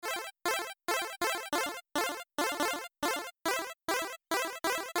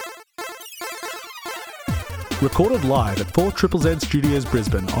recorded live at 4ZZZ Studios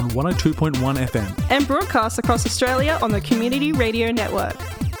Brisbane on 102.1 FM. And broadcast across Australia on the Community Radio Network.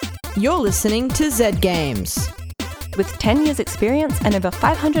 You're listening to Z Games. With 10 years experience and over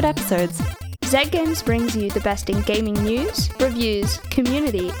 500 episodes, Z Games brings you the best in gaming news, reviews,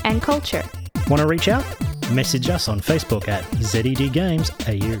 community and culture. Want to reach out? Message us on Facebook at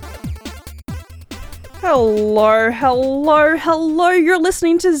ZEDGamesAU. Hello. You're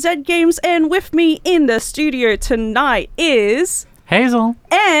listening to Z Games, and with me in the studio tonight is... Hazel.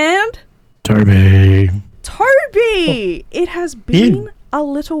 And... Toby! It has been a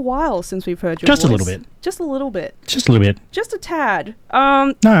little while since we've heard your voice. Just a little bit. Just a little bit. Just a little bit. Just a tad.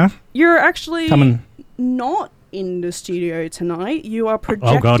 No. You're actually Coming. not in the studio tonight. You are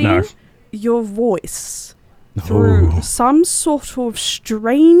projecting your voice through some sort of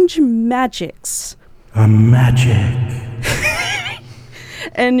strange magics. A magic.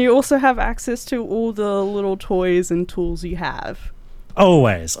 And you also have access to all the little toys and tools you have.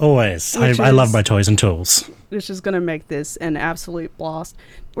 Always. I love my toys and tools. Which is going to make this an absolute blast.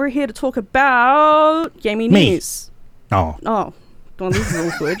 We're here to talk about gaming news. Oh, well, this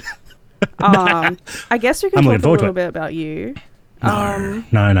is awkward. I guess we can talk a little bit about you. No.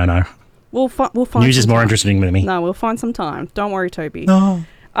 We'll find news is more interesting than me. No, we'll find some time. Don't worry, Toby. No.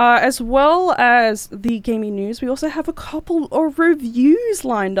 As well as the gaming news, we also have a couple of reviews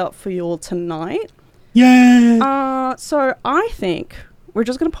lined up for you all tonight. Yay! So I think we're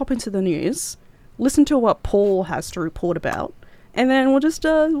just going to pop into the news, listen to what Paul has to report about, and then we'll just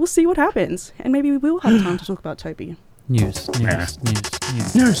we'll see what happens. And maybe we will have time to talk about Toby. News.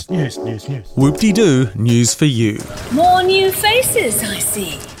 Whoop-de-doo, news for you. More new faces, I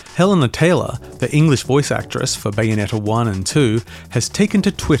see. Helena Taylor, the English voice actress for Bayonetta 1 and 2, has taken to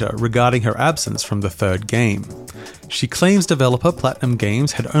Twitter regarding her absence from the third game. She claims developer Platinum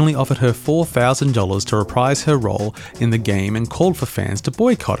Games had only offered her $4,000 to reprise her role in the game and called for fans to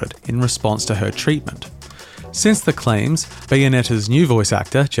boycott it in response to her treatment. Since the claims, Bayonetta's new voice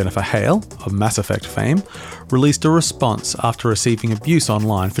actor, Jennifer Hale, of Mass Effect fame, released a response after receiving abuse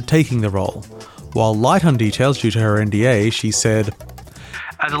online for taking the role. While light on details due to her NDA, she said,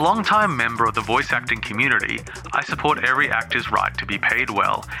 "As a long-time member of the voice acting community, I support every actor's right to be paid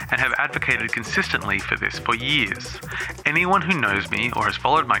well and have advocated consistently for this for years. Anyone who knows me or has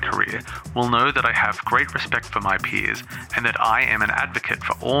followed my career will know that I have great respect for my peers and that I am an advocate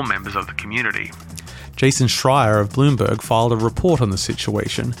for all members of the community." Jason Schreier of Bloomberg filed a report on the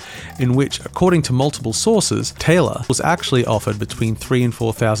situation, in which, according to multiple sources, Taylor was actually offered between $3,000 and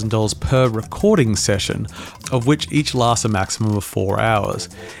 $4,000 per recording session, of which each lasts a maximum of 4 hours,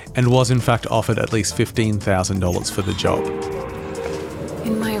 and was in fact offered at least $15,000 for the job.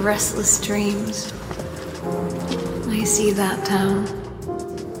 In my restless dreams, I see that town.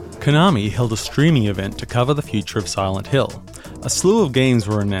 Konami held a streaming event to cover the future of Silent Hill. A slew of games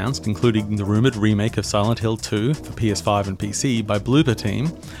were announced, including the rumoured remake of Silent Hill 2 for PS5 and PC by Bloober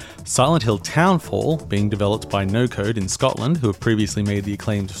Team, Silent Hill Townfall, being developed by No Code in Scotland, who have previously made the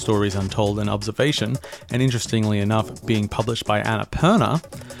acclaimed Stories Untold and Observation, and interestingly enough, being published by Annapurna,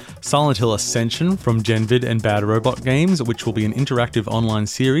 Silent Hill Ascension from Genvid and Bad Robot Games, which will be an interactive online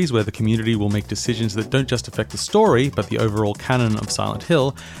series where the community will make decisions that don't just affect the story, but the overall canon of Silent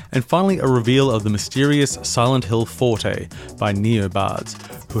Hill, and finally a reveal of the mysterious Silent Hill Forte by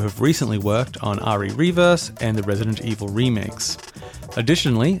Neobards, who have recently worked on RE Reverse and the Resident Evil remakes.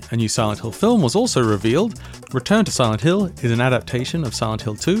 Additionally, a new Silent Hill film was also revealed. Return to Silent Hill is an adaptation of Silent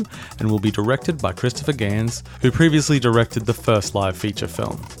Hill 2 and will be directed by Christopher Gans, who previously directed the first live feature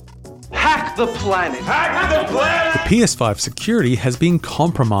film. Hack the planet! Hack the planet! The PS5 security has been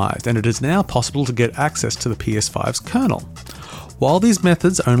compromised, and it is now possible to get access to the PS5's kernel. While these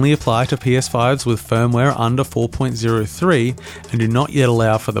methods only apply to PS5s with firmware under 4.03 and do not yet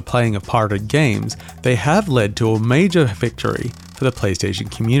allow for the playing of pirated games, they have led to a major victory for the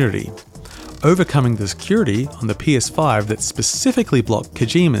PlayStation community, overcoming the security on the PS5 that specifically blocked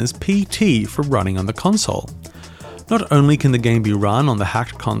Kojima's PT from running on the console. Not only can the game be run on the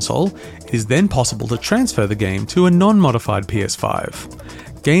hacked console, it is then possible to transfer the game to a non-modified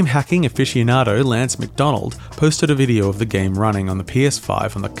PS5. Game hacking aficionado Lance McDonald posted a video of the game running on the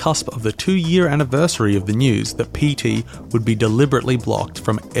PS5 on the cusp of the 2-year anniversary of the news that PT would be deliberately blocked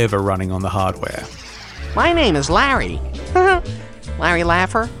from ever running on the hardware. My name is Larry. Larry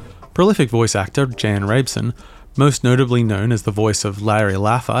Laffer. Prolific voice actor Jan Rabson, most notably known as the voice of Larry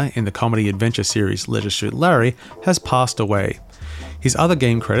Laffer in the comedy adventure series Leisure Suit Larry, has passed away. His other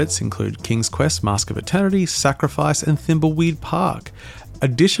game credits include King's Quest, Mask of Eternity, Sacrifice, and Thimbleweed Park.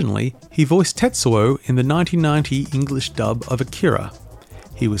 Additionally, he voiced Tetsuo in the 1990 English dub of Akira.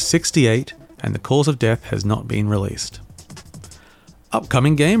 He was 68 and the cause of death has not been released.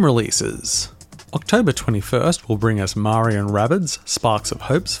 Upcoming game releases. October 21st will bring us Mario & Rabbids Sparks of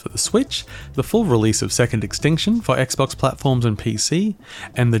Hopes for the Switch, the full release of Second Extinction for Xbox platforms and PC,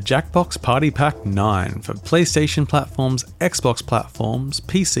 and the Jackbox Party Pack 9 for PlayStation platforms, Xbox platforms,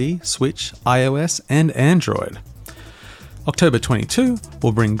 PC, Switch, iOS, and Android. October 22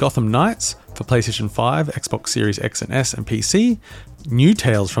 will bring Gotham Knights for PlayStation 5, Xbox Series X and S and PC, New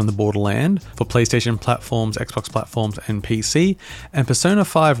Tales from the Borderland for PlayStation platforms, Xbox platforms and PC, and Persona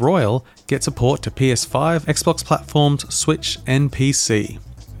 5 Royal gets a port to PS5, Xbox platforms, Switch and PC.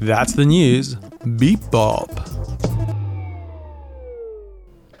 That's the news. Beep bop.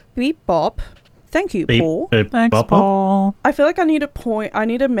 Beep bop. Thank you, Paul. Thanks, Paul. I feel like I need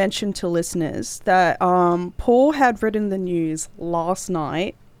to mention to listeners that Paul had written the news last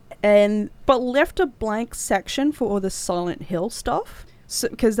night but left a blank section for all the Silent Hill stuff,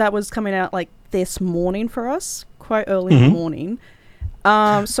 because that was coming out like this morning for us, quite early in the morning.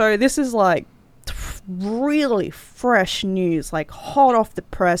 So this is like really fresh news, like hot off the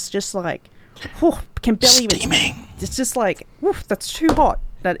press, just like can barely steaming. It's just like, that's too hot.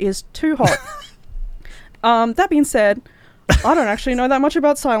 That is too hot. That being said, I don't actually know that much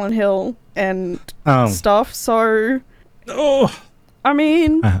about Silent Hill and stuff, so I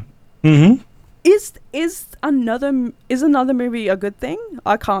mean, is another movie a good thing?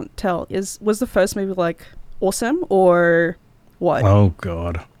 I can't tell. Was the first movie like awesome or what? Oh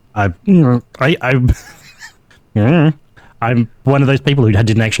God, I'm one of those people who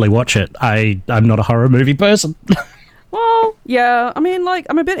didn't actually watch it. I'm not a horror movie person. Well, yeah. I mean, like,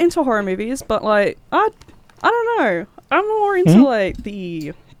 I'm a bit into horror movies, but like, I don't know. I'm more into like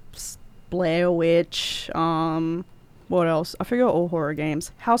the Blair Witch. What else? I forgot all horror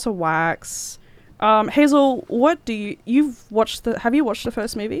games. House of Wax. Hazel, have you watched the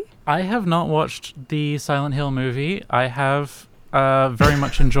first movie? I have not watched the Silent Hill movie. I have very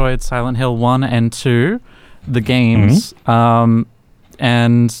much enjoyed Silent Hill 1 and 2, the games. And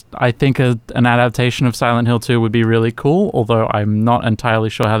I think an adaptation of Silent Hill 2 would be really cool, although I'm not entirely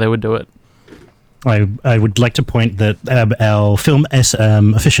sure how they would do it. I would like to point that our film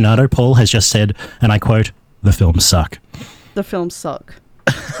aficionado, Paul, has just said, and I quote, "The films suck." The films suck.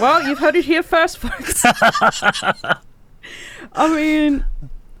 Well, you've heard it here first, folks. I mean,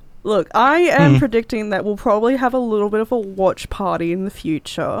 look, I am predicting that we'll probably have a little bit of a watch party in the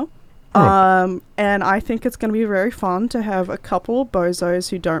future. And I think it's going to be very fun to have a couple of bozos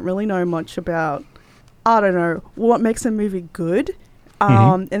who don't really know much about, I don't know, what makes a movie good.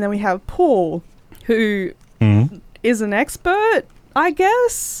 And then we have Paul, who is an expert, I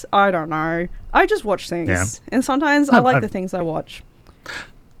guess. I don't know. I just watch things. Yeah. And sometimes I like the things I watch.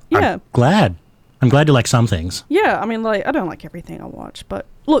 Yeah. I'm glad you like some things. Yeah, I mean, like, I don't like everything I watch. But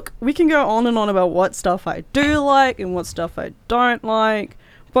look, we can go on and on about what stuff I do like and what stuff I don't like.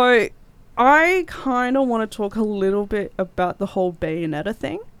 But I kind of want to talk a little bit about the whole Bayonetta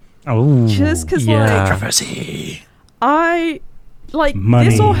thing. Oh, just because, like, controversy.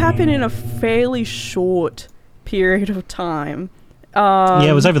 This all happened in a fairly short period of time. Yeah,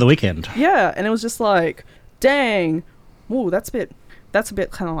 it was over the weekend. Yeah, and it was just like, dang, whoa, that's a bit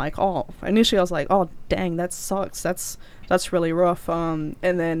kind of like, oh. Initially, I was like, oh, dang, that sucks. That's really rough. And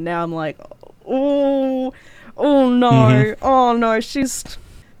then now I'm like, oh no, oh no,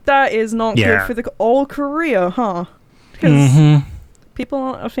 that is not good for the old career, huh? Because people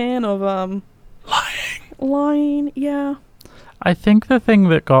aren't a fan of lying. Yeah. I think the thing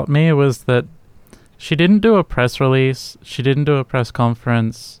that got me was that she didn't do a press release. She didn't do a press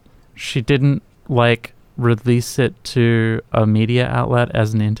conference. She didn't release it to a media outlet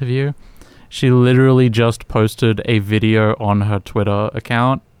as an interview. She literally just posted a video on her Twitter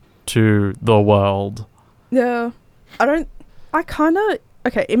account to the world. Yeah. I'm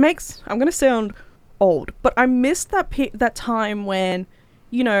going to sound old, but I missed that time when,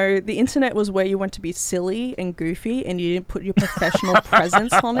 you know, the internet was where you went to be silly and goofy and you didn't put your professional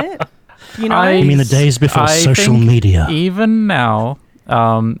presence on it. You know? I mean the days before social media. Even now,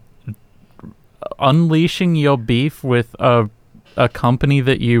 unleashing your beef with a company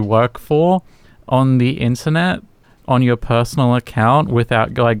that you work for on the internet, on your personal account,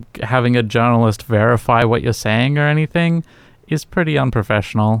 without having a journalist verify what you're saying or anything, is pretty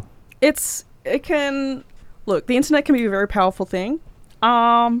unprofessional. The internet can be a very powerful thing,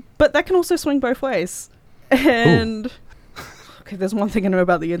 but that can also swing both ways. And okay, there's one thing I know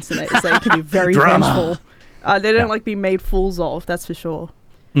about the internet is that it can be very vengeful. They don't be made fools of, that's for sure.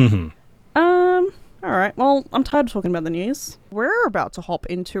 All right, well, I'm tired of talking about the news. We're about to hop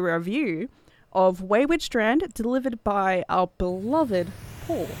into a review of Wayward Strand, delivered by our beloved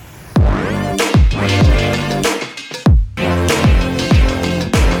Paul.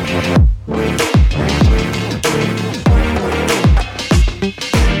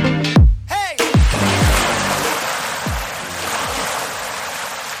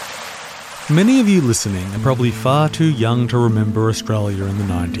 Many of you listening are probably far too young to remember Australia in the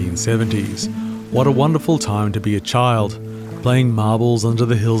 1970s. What a wonderful time to be a child, playing marbles under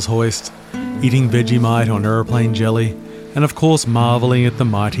the Hills Hoist, eating Vegemite on aeroplane jelly, and of course marvelling at the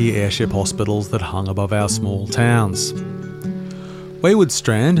mighty airship hospitals that hung above our small towns. Wayward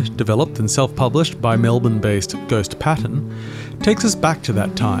Strand, developed and self-published by Melbourne-based Ghost Pattern, takes us back to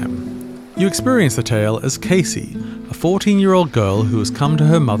that time. You experience the tale as Casey, a 14-year-old girl who has come to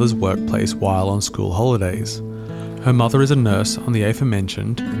her mother's workplace while on school holidays. Her mother is a nurse on the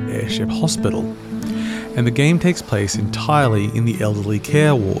aforementioned airship hospital, and the game takes place entirely in the elderly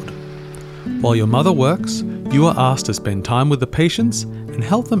care ward. While your mother works, you are asked to spend time with the patients and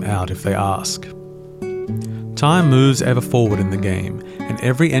help them out if they ask. Time moves ever forward in the game, and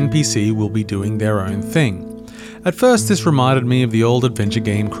every NPC will be doing their own thing. At first, this reminded me of the old adventure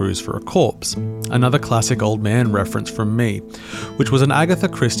game Cruise for a Corpse, another classic old man reference from me, which was an Agatha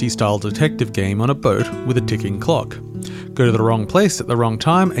Christie-style detective game on a boat with a ticking clock. Go to the wrong place at the wrong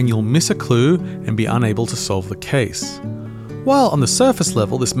time and you'll miss a clue and be unable to solve the case. While on the surface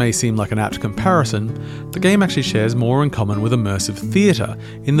level this may seem like an apt comparison, the game actually shares more in common with immersive theatre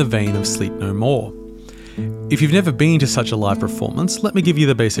in the vein of Sleep No More. If you've never been to such a live performance, let me give you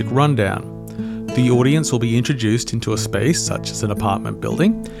the basic rundown. The audience will be introduced into a space such as an apartment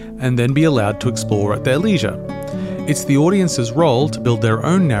building and then be allowed to explore at their leisure. It's the audience's role to build their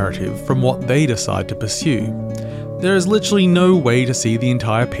own narrative from what they decide to pursue. There is literally no way to see the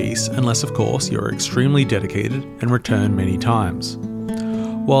entire piece unless, of course, you're extremely dedicated and return many times.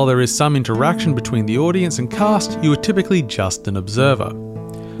 While there is some interaction between the audience and cast, you are typically just an observer.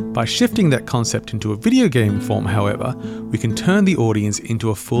 By shifting that concept into a video game form, however, we can turn the audience into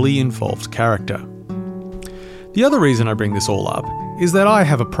a fully involved character. The other reason I bring this all up is that I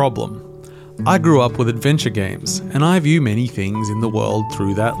have a problem. I grew up with adventure games, and I view many things in the world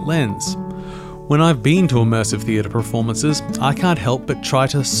through that lens. When I've been to immersive theatre performances, I can't help but try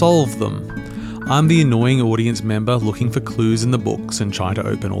to solve them. I'm the annoying audience member looking for clues in the books and trying to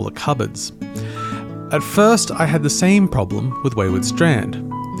open all the cupboards. At first, I had the same problem with Wayward Strand.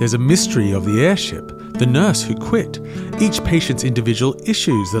 There's a mystery of the airship, the nurse who quit, each patient's individual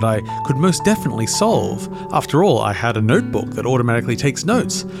issues that I could most definitely solve. After all, I had a notebook that automatically takes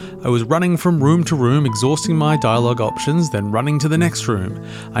notes. I was running from room to room, exhausting my dialogue options, then running to the next room.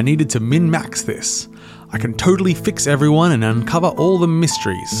 I needed to min-max this. I can totally fix everyone and uncover all the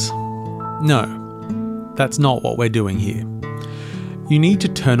mysteries. No, that's not what we're doing here. You need to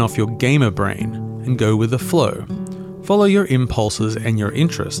turn off your gamer brain and go with the flow. Follow your impulses and your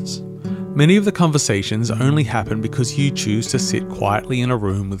interests. Many of the conversations only happen because you choose to sit quietly in a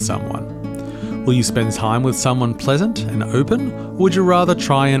room with someone. Will you spend time with someone pleasant and open, or would you rather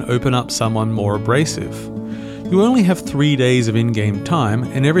try and open up someone more abrasive? You only have 3 days of in-game time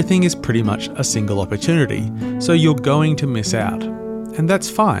and everything is pretty much a single opportunity, so you're going to miss out. And that's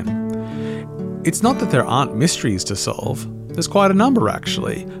fine. It's not that there aren't mysteries to solve. There's quite a number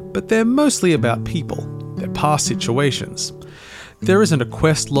actually, but they're mostly about people. Their past situations. There isn't a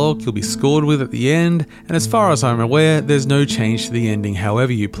quest log you'll be scored with at the end, and as far as I'm aware, there's no change to the ending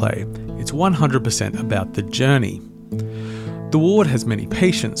however you play. It's 100% about the journey. The ward has many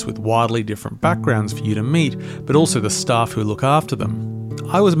patients with wildly different backgrounds for you to meet, but also the staff who look after them.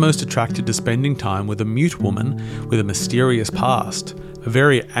 I was most attracted to spending time with a mute woman with a mysterious past, a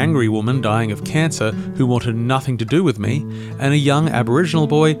very angry woman dying of cancer who wanted nothing to do with me, and a young Aboriginal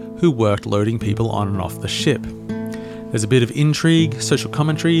boy who worked loading people on and off the ship. There's a bit of intrigue, social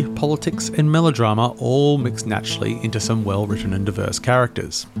commentary, politics, and melodrama all mixed naturally into some well-written and diverse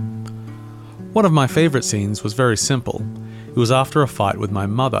characters. One of my favourite scenes was very simple. It was after a fight with my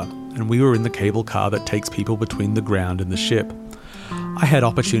mother, and we were in the cable car that takes people between the ground and the ship. I had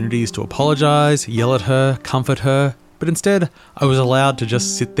opportunities to apologise, yell at her, comfort her, but instead, I was allowed to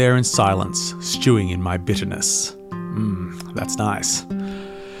just sit there in silence, stewing in my bitterness. That's nice.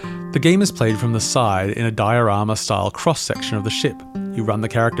 The game is played from the side in a diorama-style cross-section of the ship. You run the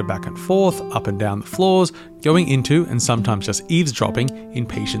character back and forth, up and down the floors, going into and sometimes just eavesdropping in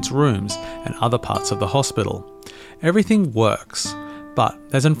patients' rooms and other parts of the hospital. Everything works, but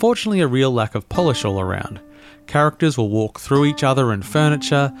there's unfortunately a real lack of polish all around. Characters will walk through each other and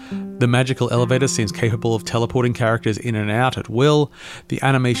furniture, the magical elevator seems capable of teleporting characters in and out at will, the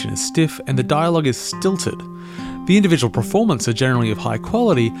animation is stiff and the dialogue is stilted. The individual performances are generally of high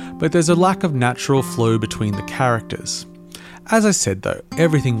quality, but there's a lack of natural flow between the characters. As I said though,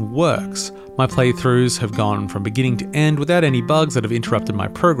 everything works. My playthroughs have gone from beginning to end without any bugs that have interrupted my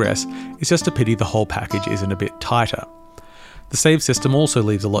progress. It's just a pity the whole package isn't a bit tighter. The save system also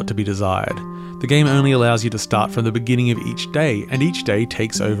leaves a lot to be desired. The game only allows you to start from the beginning of each day, and each day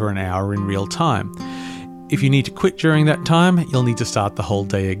takes over an hour in real time. If you need to quit during that time, you'll need to start the whole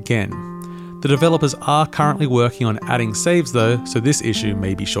day again. The developers are currently working on adding saves though, so this issue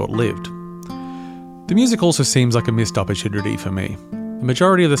may be short-lived. The music also seems like a missed opportunity for me. The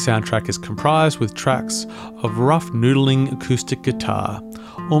majority of the soundtrack is comprised with tracks of rough noodling acoustic guitar,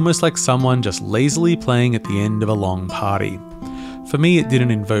 almost like someone just lazily playing at the end of a long party. For me, it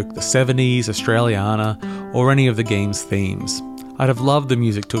didn't invoke the 70s, Australiana, or any of the game's themes. I'd have loved the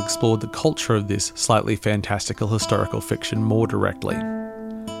music to explore the culture of this slightly fantastical historical fiction more directly.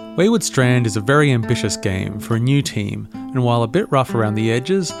 Wayward Strand is a very ambitious game for a new team, and while a bit rough around the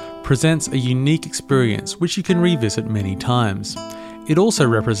edges, presents a unique experience which you can revisit many times. It also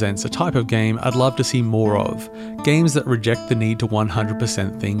represents a type of game I'd love to see more of, games that reject the need to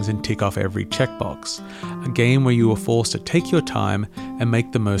 100% things and tick off every checkbox, a game where you are forced to take your time and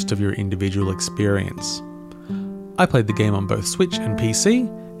make the most of your individual experience. I played the game on both Switch and PC,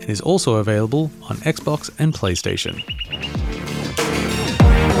 and is also available on Xbox and PlayStation.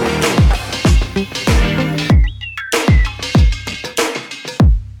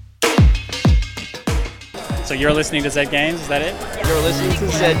 So you're listening to Zed Games, is that it? You're listening to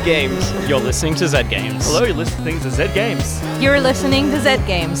Zed Games. You're listening to Zed Games. Hello, you're listening to Zed Games. You're listening to Zed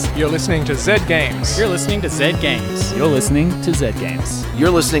Games. You're listening to Zed Games. You're listening to Zed Games. You're listening to Zed Games.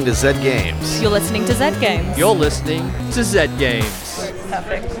 You're listening to Zed Games. You're listening to Zed Games. You're listening to Zed Games.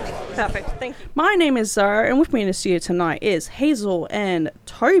 Perfect. Thank you. My name is Zara, and with me in the studio tonight is Hazel and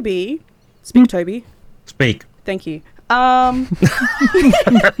Toby. Speak, Toby. Speak. Thank you. And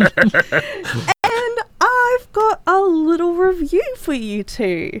I've got a little review for you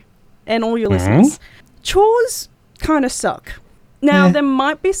two and all your listeners. Chores kind of suck. Now, there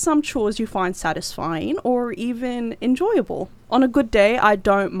might be some chores you find satisfying or even enjoyable. On a good day, I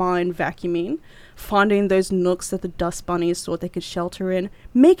don't mind vacuuming, finding those nooks that the dust bunnies thought they could shelter in,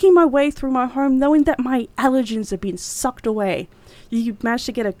 making my way through my home knowing that my allergens have been sucked away. You manage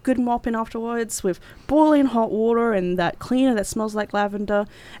to get a good mop in afterwards with boiling hot water and that cleaner that smells like lavender,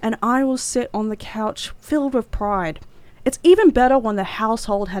 and I will sit on the couch filled with pride. It's even better when the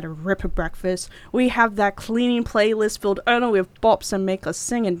household had a ripper breakfast. We have that cleaning playlist filled only with bops and make us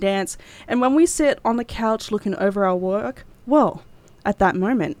sing and dance, and when we sit on the couch looking over our work, well, at that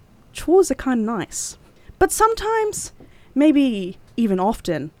moment, chores are kind of nice. But sometimes, maybe even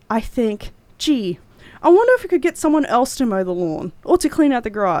often, I think, gee, I wonder if I could get someone else to mow the lawn, or to clean out the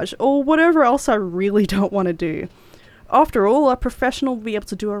garage, or whatever else I really don't want to do. After all, a professional will be able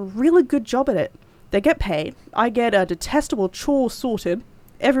to do a really good job at it. They get paid, I get a detestable chore sorted,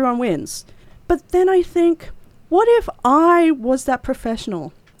 everyone wins. But then I think, what if I was that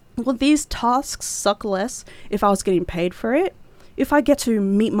professional? Would these tasks suck less if I was getting paid for it? If I get to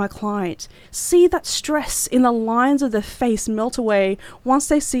meet my client, see that stress in the lines of their face melt away once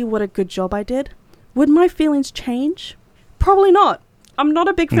they see what a good job I did? Would my feelings change? Probably not. I'm not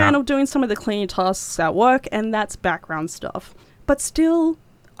a big fan of doing some of the cleaning tasks at work, and that's background stuff. But still,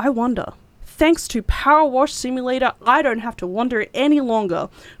 I wonder. Thanks to Power Wash Simulator, I don't have to wonder any longer,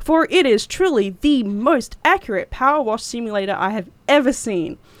 for it is truly the most accurate Power Wash Simulator I have ever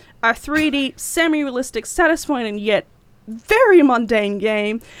seen. A 3D, semi-realistic, satisfying, and yet very mundane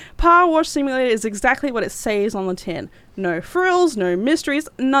game. Power Wash Simulator is exactly what it says on the tin. No frills, no mysteries,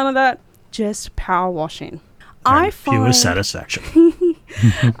 none of that. Just power washing. Pure satisfaction.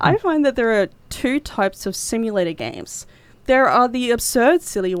 I find that there are two types of simulator games. There are the absurd,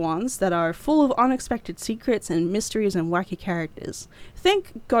 silly ones that are full of unexpected secrets and mysteries and wacky characters.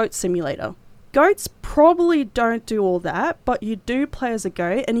 Think Goat Simulator. Goats probably don't do all that, but you do play as a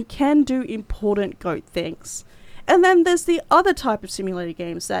goat and you can do important goat things. And then there's the other type of simulator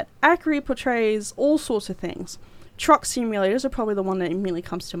games that accurately portrays all sorts of things. Truck simulators are probably the one that immediately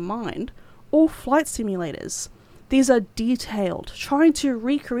comes to mind, or flight simulators. These are detailed, trying to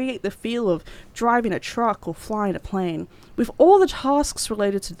recreate the feel of driving a truck or flying a plane, with all the tasks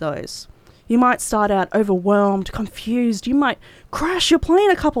related to those. You might start out overwhelmed, confused, you might crash your plane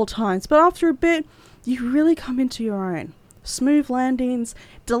a couple times, but after a bit, you really come into your own. Smooth landings,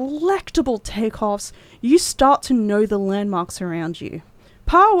 delectable takeoffs, you start to know the landmarks around you.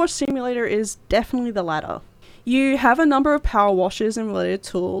 Power Wash Simulator is definitely the latter. You have a number of power washers and related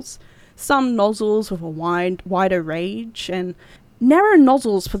tools, some nozzles with a wider range, and narrow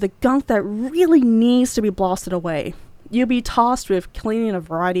nozzles for the gunk that really needs to be blasted away. You'll be tasked with cleaning a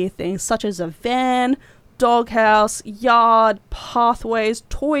variety of things such as a van, doghouse, yard, pathways,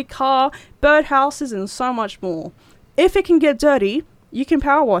 toy car, birdhouses, and so much more. If it can get dirty, you can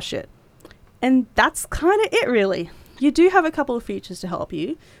power wash it. And that's kind of it, really. You do have a couple of features to help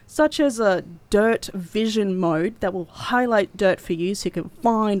you, such as a dirt vision mode that will highlight dirt for you so you can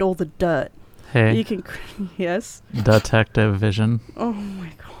find all the dirt. Hey. You can, yes. Detective vision. Oh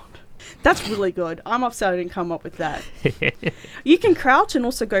my god. That's really good. I'm upset I didn't come up with that. You can crouch and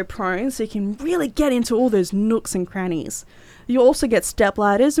also go prone, so you can really get into all those nooks and crannies. You also get step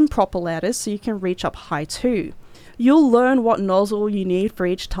ladders and proper ladders, so you can reach up high too. You'll learn what nozzle you need for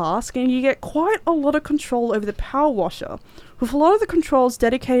each task, and you get quite a lot of control over the power washer, with a lot of the controls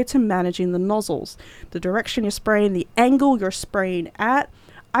dedicated to managing the nozzles, the direction you're spraying, the angle you're spraying at.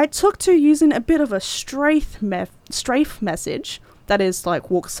 I took to using a bit of a strafe message, that is like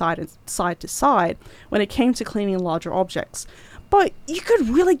walk side to side, when it came to cleaning larger objects. But you could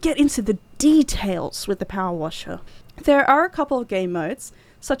really get into the details with the power washer. There are a couple of game modes,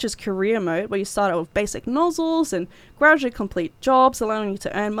 such as career mode, where you start out with basic nozzles and gradually complete jobs, allowing you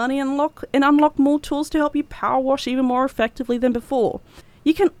to earn money and unlock more tools to help you power wash even more effectively than before.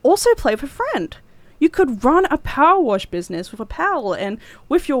 You can also play with a friend. You could run a power wash business with a pal, and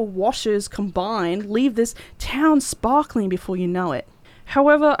with your washers combined, leave this town sparkling before you know it.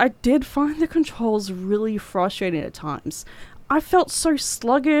 However, I did find the controls really frustrating at times. I felt so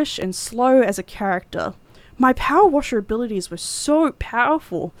sluggish and slow as a character. My power washer abilities were so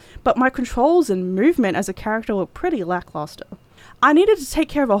powerful, but my controls and movement as a character were pretty lackluster. I needed to take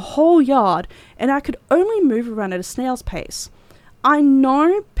care of a whole yard, and I could only move around at a snail's pace. I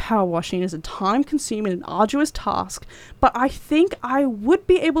know power washing is a time-consuming and arduous task, but I think I would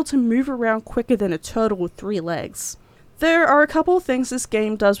be able to move around quicker than a turtle with 3 legs. There are a couple of things this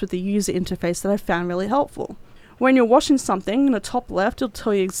game does with the user interface that I found really helpful. When you're washing something, in the top left it'll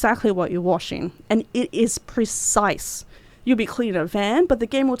tell you exactly what you're washing, and it is precise. You'll be cleaning a van, but the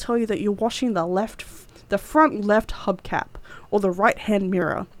game will tell you that you're washing the front left hubcap, or the right-hand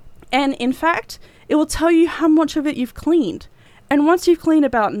mirror. And in fact, it will tell you how much of it you've cleaned. And once you've cleaned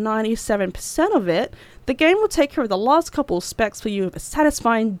about 97% of it, the game will take care of the last couple of specs for you with a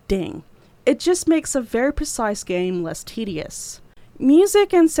satisfying ding. It just makes a very precise game less tedious.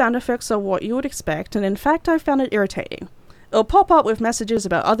 Music and sound effects are what you would expect, and in fact I found it irritating. It'll pop up with messages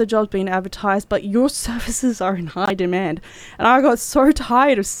about other jobs being advertised, but your services are in high demand, and I got so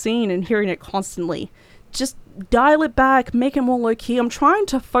tired of seeing and hearing it constantly. Just dial it back, make it more low-key. I'm trying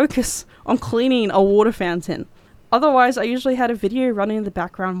to focus on cleaning a water fountain. Otherwise, I usually had a video running in the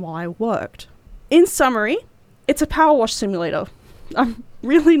background while I worked. In summary, it's a power wash simulator. I'm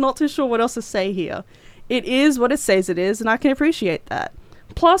really not too sure what else to say here. It is what it says it is, and I can appreciate that.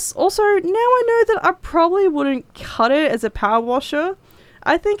 Plus, also, now I know that I probably wouldn't cut it as a power washer.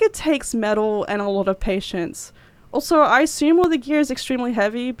 I think it takes metal and a lot of patience. Also, I assume all the gear is extremely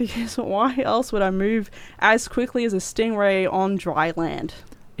heavy, because why else would I move as quickly as a stingray on dry land?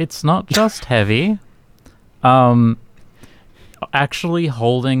 It's not just heavy. Actually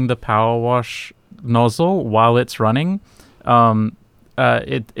holding the power wash nozzle while it's running,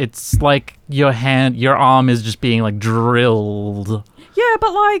 it's like your arm is just being like drilled. Yeah,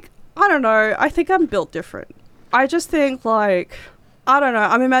 but like, I don't know, I think I'm built different. I just think like, I don't know,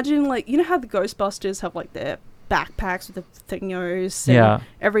 I'm imagining like, you know how the Ghostbusters have like their backpacks with the thingios and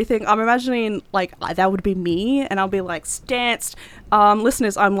everything? I'm imagining like that would be me, and I'll be like stanced.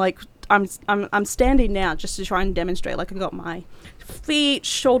 Listeners, I'm standing now just to try and demonstrate. Like, I've got my feet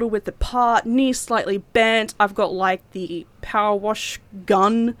shoulder width apart, knees slightly bent. I've got like the power wash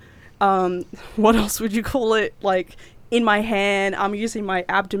gun. What else would you call it? Like in my hand. I'm using my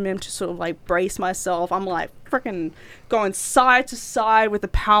abdomen to sort of like brace myself. I'm like freaking going side to side with the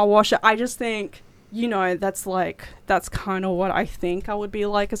power washer. I just think, you know, that's kind of what I think I would be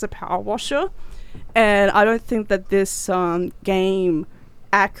like as a power washer. And I don't think that this game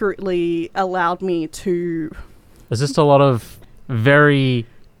accurately allowed me to... There's just a lot of very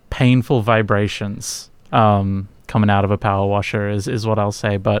painful vibrations coming out of a power washer is what I'll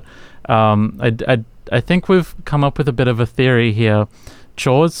say. But I think we've come up with a bit of a theory here.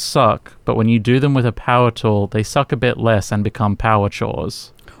 Chores suck, but when you do them with a power tool, they suck a bit less and become power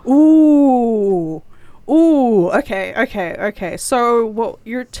chores. Ooh, okay. So what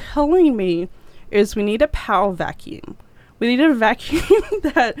you're telling me is we need a power vacuum. We need a vacuum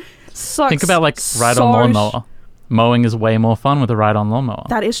that sucks. Think about like ride-on lawnmower. Mowing is way more fun with a ride-on lawnmower.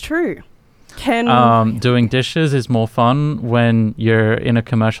 That is true. Doing dishes is more fun when you're in a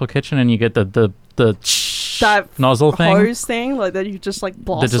commercial kitchen and you get the that nozzle thing, hose thing, like that you just like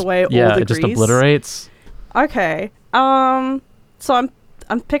blast away all the grease. It just obliterates. Okay. So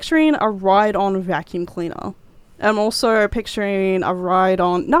I'm picturing a ride-on vacuum cleaner. I'm also picturing a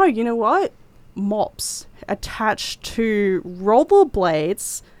ride-on... No, you know what? Mops attached to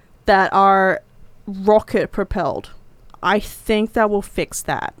rollerblades that are rocket-propelled. I think that will fix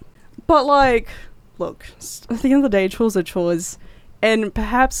that. But, like, look, at the end of the day, chores are chores. And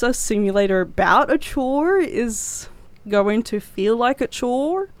perhaps a simulator about a chore is going to feel like a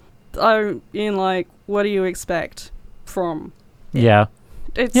chore. I mean, like, what do you expect from... Yeah.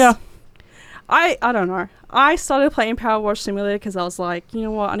 It's... Yeah. I don't know. I started playing Power Wash Simulator because I was like, you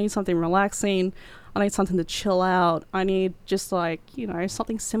know what, I need something relaxing. I need something to chill out. I need just like, you know,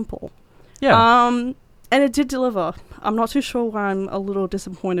 something simple. Yeah. And it did deliver. I'm not too sure why I'm a little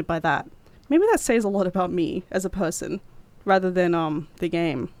disappointed by that. Maybe that says a lot about me as a person rather than the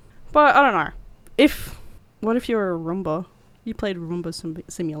game. But I don't know. What if you're a Roomba? You played Roomba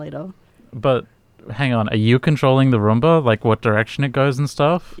Simulator. But hang on, are you controlling the Roomba? Like what direction it goes and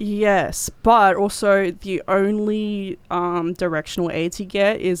stuff? Yes, but also the only directional aids you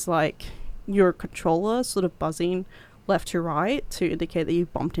get is like your controller sort of buzzing left to right to indicate that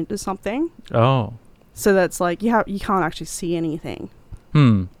you've bumped into something. Oh. So that's like you can't actually see anything.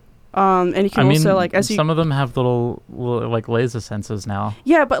 And you can also like as you some of them have little like laser sensors now.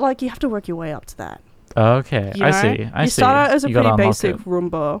 Yeah, but like you have to work your way up to that. Okay, You know? I see. You start out as a pretty basic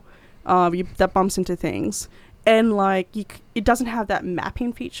Roomba that bumps into things, and like it doesn't have that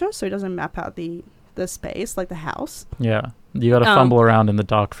mapping feature, so it doesn't map out the space like the house. Yeah, you got to fumble around in the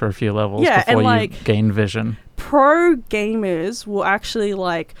dark for a few levels before you gain vision. Pro gamers will actually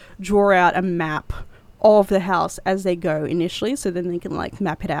like draw out a map of the house as they go initially, so then they can like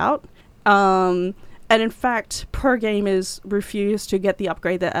map it out. And in fact, pro gamers refuse to get the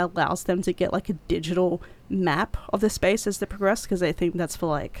upgrade that allows them to get like a digital map of the space as they progress, because they think that's for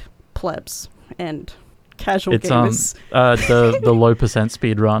like plebs and casual gamers. It's the low percent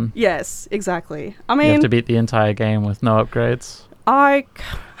speed run. Yes, exactly. I mean, you have to beat the entire game with no upgrades. I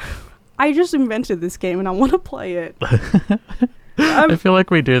just invented this game and I want to play it. I feel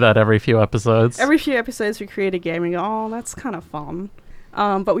like we do that every few episodes. Every few episodes we create a game and go, oh, that's kind of fun.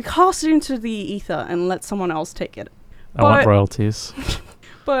 But we cast it into the ether and let someone else take it. I want royalties.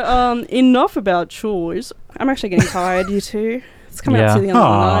 But enough about chores. I'm actually getting tired, you two. It's coming up to the end of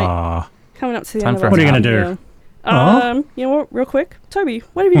the night. Coming up to the end of the night. What are you going to do? You know what, real quick, Toby,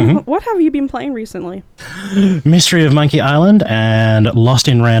 what have you been playing recently? Mystery of Monkey Island and Lost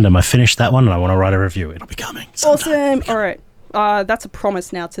in Random. I finished that one and I want to write a review. It'll be coming sometime. Awesome. All right. That's a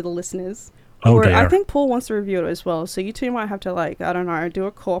promise now to the listeners. Oh, or dear. I think Paul wants to review it as well, so you two might have to like, I don't know, do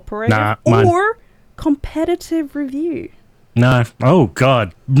a cooperative mine. or competitive review. No. Oh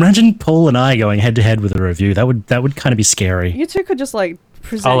God. Imagine Paul and I going head to head with a review. That would kind of be scary. You two could just like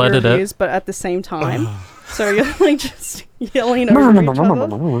present your reviews, but at the same time. So you're like just yelling over each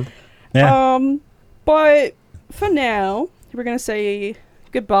other. Yeah. But for now, we're gonna say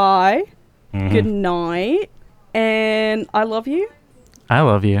goodbye, good night, and I love you. I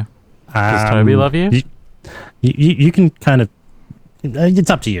love you. Does Toby love you? You can kind of. It's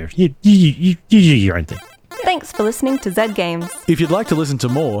up to you. You do your own thing. Thanks for listening to Zed Games. If you'd like to listen to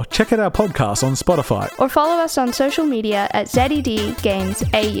more, check out our podcast on Spotify. Or follow us on social media at ZED Games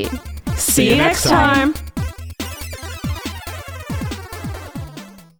AU. See you next time.